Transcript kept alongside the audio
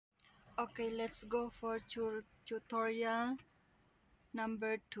Okay, let's go for tutorial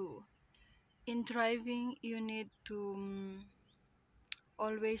number 2. In driving, you need to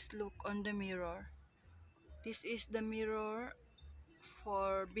always look on the mirror. This is the mirror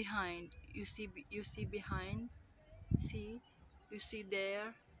for behind. You see behind. See, you see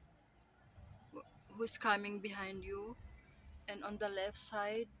there who's coming behind you, and on the left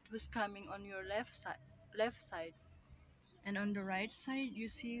side, who's coming on your left side, and on the right side, you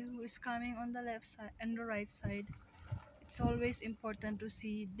see who is coming on the left side and the right side. It's always important to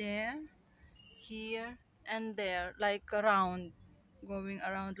see there, here, and there, like around, going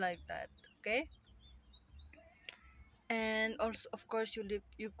around like that. Okay, and also of course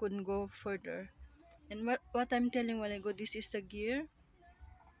you couldn't go further. And what I'm telling while ago, this is the gear.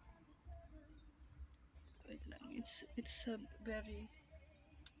 Wait lang, it's a very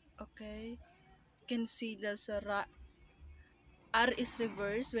okay. You can see there's a R is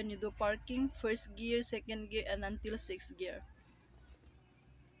reverse when you do parking, first gear, second gear, and until sixth gear.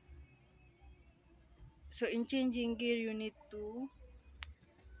 So in changing gear, you need to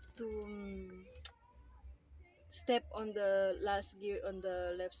step on the last gear on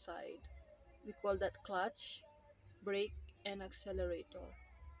the left side. We call that clutch, brake, and accelerator.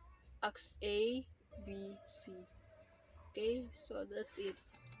 A, B, C. Okay, so that's it.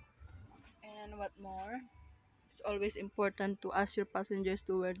 And what more? It's always important to ask your passengers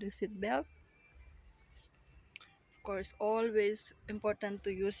to wear the seat belt. Of course, always important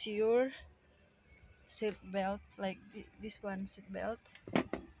to use your seat belt, like this one seat belt.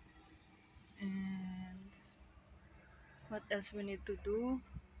 And what else we need to do?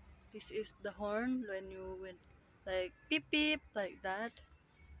 This is the horn when you went like beep beep like that.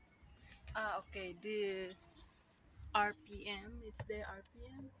 Okay, the RPM, it's the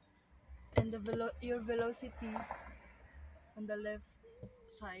RPM, and the your velocity on the left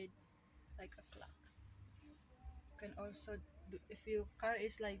side, like a clock. You can also do, if your car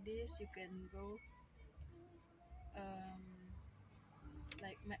is like this, you can go um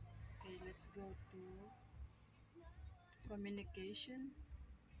like okay, let's go to communication,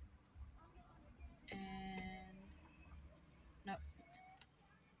 and now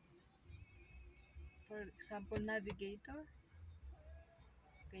for example navigator.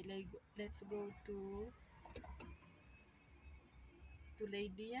 Okay, let's go to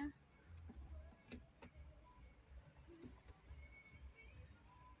Lydia.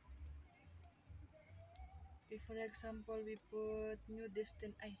 If for example we put new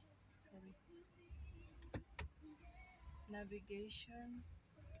sorry, navigation,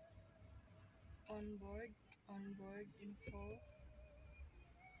 onboard info.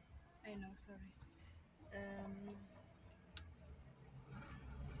 I know, sorry. Um,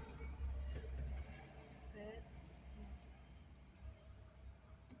 Set